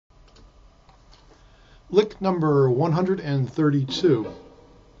lick number 132.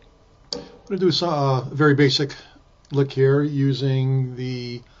 I'm going to do a very basic lick here using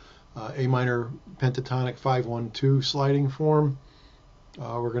the A minor pentatonic 5-1-2 sliding form.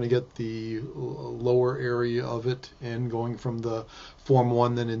 We're going to get the lower area of it and going from the form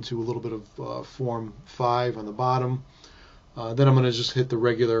 1 then into a little bit of form 5 on the bottom. Then I'm going to just hit the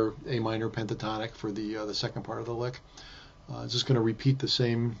regular A minor pentatonic for the second part of the lick. Just going to repeat the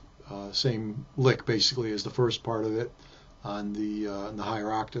same lick basically as the first part of it on the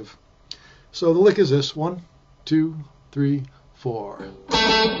higher octave. So the lick is this: 1, 2, 3, 4.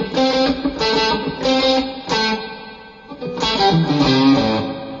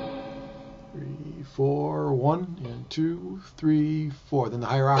 3, 4, 1, and 2, 3, 4. Then the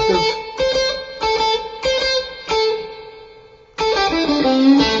higher octave.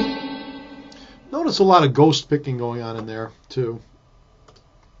 Notice a lot of ghost picking going on in there too.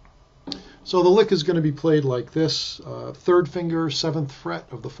 So the lick is going to be played like this: third finger, 7th fret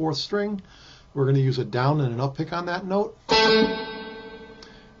of the 4th string. We're going to use a down and an up pick on that note,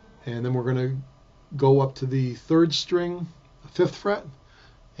 and then we're going to go up to the 3rd string, 5th fret,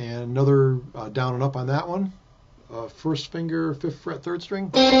 and another down and up on that one. 1st finger, 5th fret, 3rd string.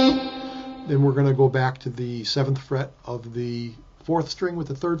 Then we're going to go back to the 7th fret of the 4th string with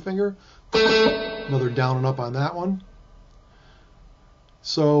the 3rd finger. Another down and up on that one.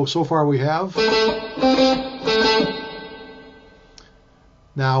 So far we have.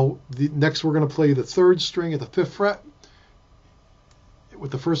 Now next we're going to play the 3rd string at the 5th fret. With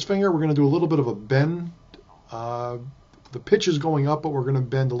the 1st finger we're going to do a little bit of a bend. The pitch is going up, but we're going to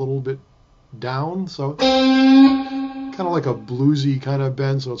bend a little bit down. So kind of like a bluesy kind of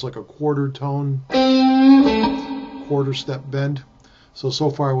bend. So it's like a quarter tone, quarter step bend.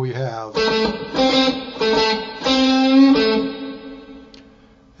 So far we have.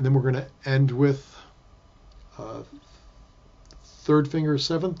 And then we're going to end with 3rd finger,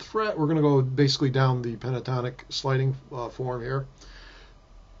 7th fret. We're going to go basically down the pentatonic sliding form here.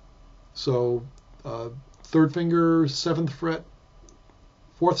 So 3rd finger, 7th fret,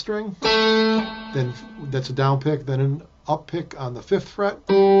 4th string. Then that's a down pick. Then an up pick on the 5th fret.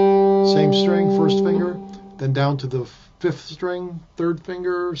 Same string, 1st finger. Then down to the 5th string, 3rd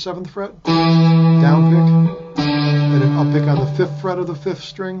finger, 7th fret. Down pick. Then an up pick on the 5th fret of the 5th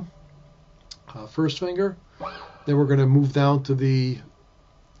string, 1st finger. Then we're going to move down to the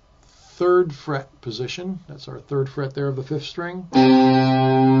 3rd fret position. That's our 3rd fret there of the 5th string. A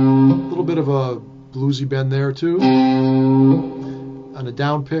little bit of a bluesy bend there too. On a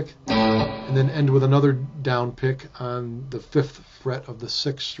down pick, and then end with another down pick on the 5th fret of the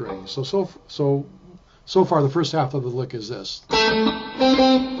 6th string. So far the first half of the lick is this.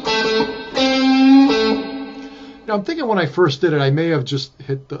 Now I'm thinking when I first did it, I may have just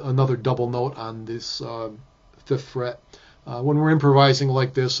hit another double note on this 5th fret. When we're improvising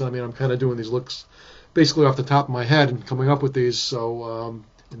like this, I mean, I'm kind of doing these licks basically off the top of my head and coming up with these, so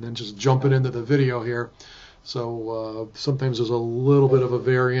and then just jumping into the video here. So sometimes there's a little bit of a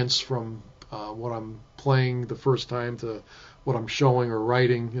variance from what I'm playing the first time to what I'm showing or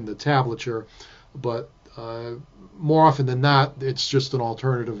writing in the tablature, but more often than not, it's just an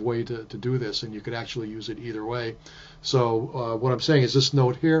alternative way to do this, and you could actually use it either way. So what I'm saying is this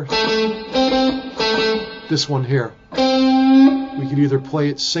note here, this one here, we could either play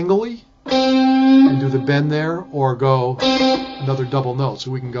it singly and do the bend there, or go another double note. So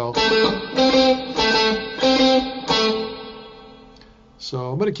we can go.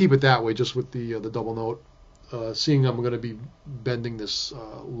 So I'm going to keep it that way, just with the double note. Seeing I'm going to be bending this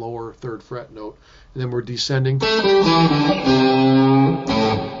lower 3rd fret note, and then we're descending.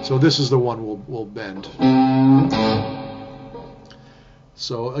 So this is the one we'll bend.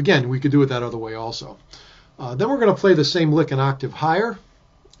 So again, we could do it that other way also. Then we're going to play the same lick an octave higher.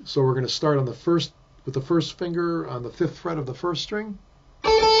 So we're going to start on the first with the 1st finger on the 5th fret of the 1st string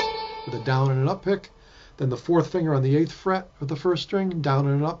with a down and an up pick. Then the 4th finger on the 8th fret of the 1st string, down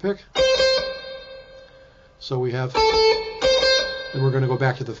and an up pick. So we have, and we're going to go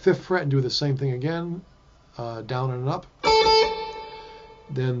back to the 5th fret and do the same thing again, down and an up.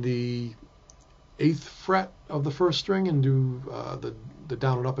 Then the 8th fret of the 1st string and do the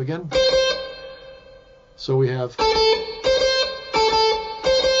down and up again. So we have,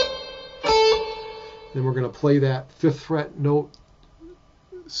 then we're going to play that 5th fret note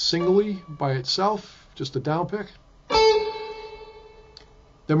singly by itself, just a down pick.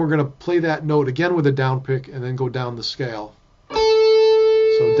 Then we're going to play that note again with a down pick and then go down the scale.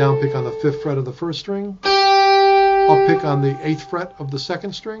 So down pick on the 5th fret of the 1st string, up pick on the 8th fret of the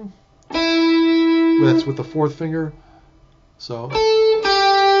 2nd string. That's with the 4th finger. So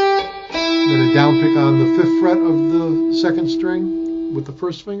then a down pick on the 5th fret of the 2nd string with the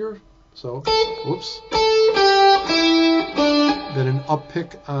 1st finger. So, whoops. Then an up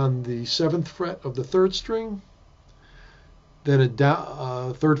pick on the 7th fret of the 3rd string. Then a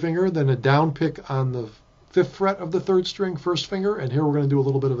down 3rd finger. Then a down pick on the 5th fret of the 3rd string, 1st finger. And here we're going to do a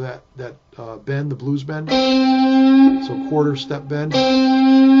little bit of that bend, the blues bend. So quarter step bend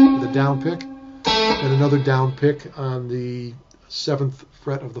with a down pick. And another down pick on the 7th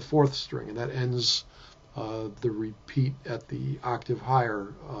fret of the 4th string, and that ends the repeat at the octave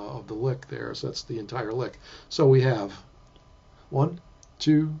higher of the lick there. So that's the entire lick. So we have 1,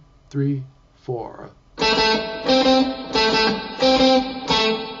 2, 3, 4.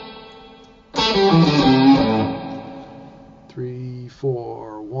 3,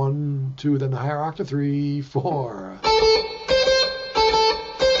 4, 1, 2, then the higher octave, 3, 4.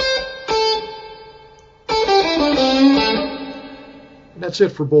 And that's it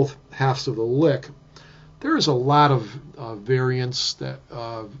for both halves of the lick. There is a lot of variants, that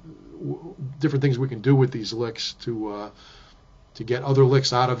different things we can do with these licks to get other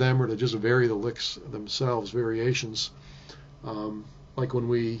licks out of them, or to just vary the licks themselves, variations. Like when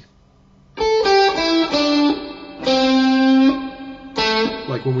we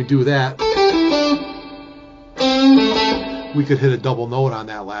do that, we could hit a double note on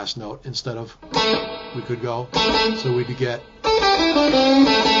that last note instead of we could go. So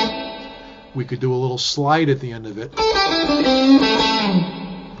we could do a little slide at the end of it.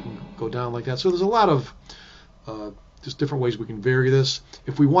 Go down like that. So there's a lot of just different ways we can vary this.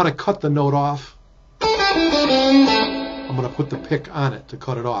 If we want to cut the note off, I'm going to put the pick on it to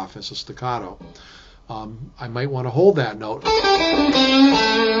cut it off as a staccato. I might want to hold that note and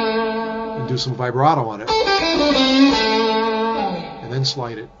do some vibrato on it, and then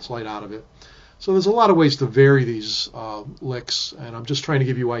slide out of it. So there's a lot of ways to vary these licks, and I'm just trying to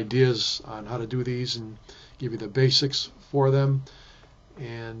give you ideas on how to do these and give you the basics for them.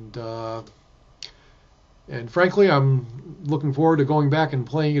 And frankly, I'm looking forward to going back and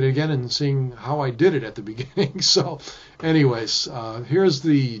playing it again and seeing how I did it at the beginning. So anyways, here's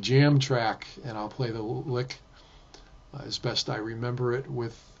the jam track, and I'll play the lick as best I remember it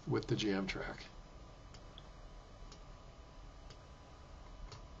with the jam track.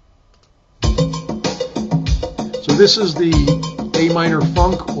 So this is the A minor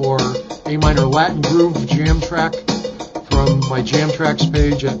funk or A minor Latin groove jam track from my jam tracks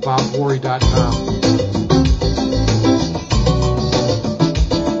page at bobporri.com.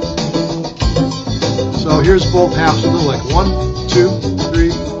 So here's both halves of the lick. 1, 2, 3,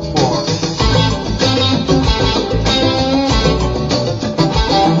 4.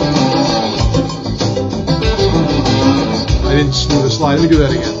 I didn't smooth the slide. Let me do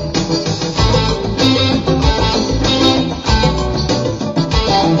that again.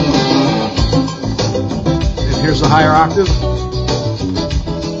 And here's the higher octave.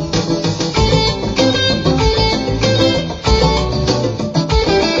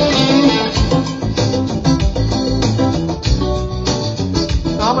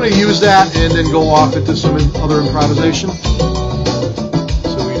 I'm going to use that and then go off into some other improvisation.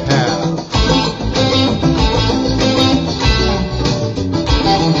 So we have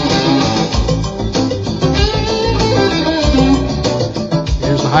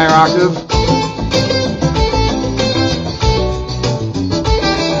here's the higher octave.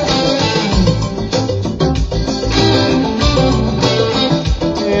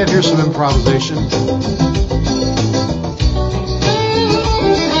 And here's some improvisation.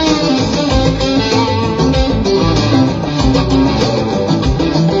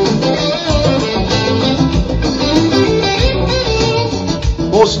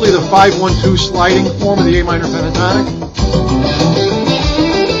 Mostly the 5-1-2 sliding form of the A minor pentatonic.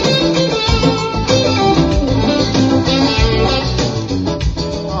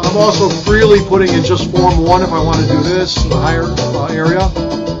 I'm also freely putting in just form 1 if I want to do this in the higher area.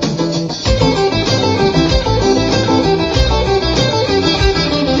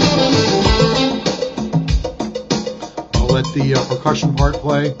 I'll let the percussion part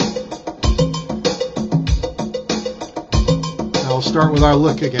play. I'll start with our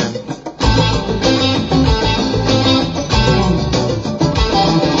lick again.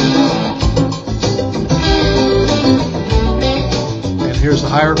 And here's the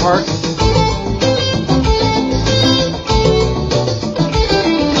higher part.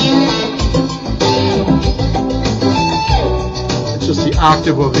 It's just the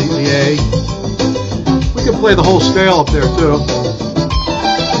octave of the A. We can play the whole scale up there too.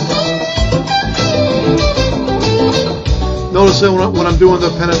 Notice that when I'm doing the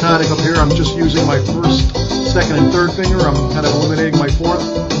pentatonic up here, I'm just using my 1st, 2nd, and 3rd finger. I'm kind of eliminating my 4th.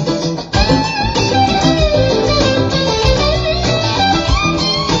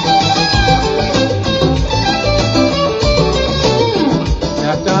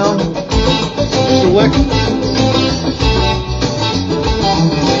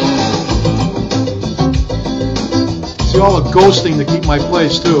 See all the ghosting to keep my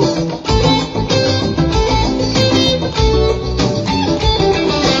place too.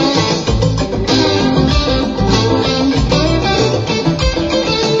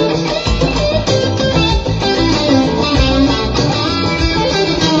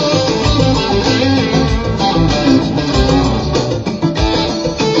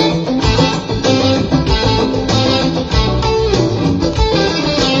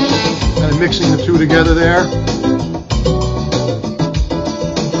 Mixing the two together there.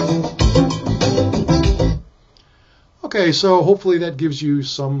 Okay, so hopefully that gives you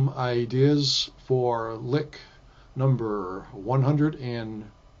some ideas for lick number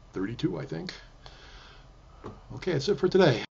 132, I think. Okay, that's it for today.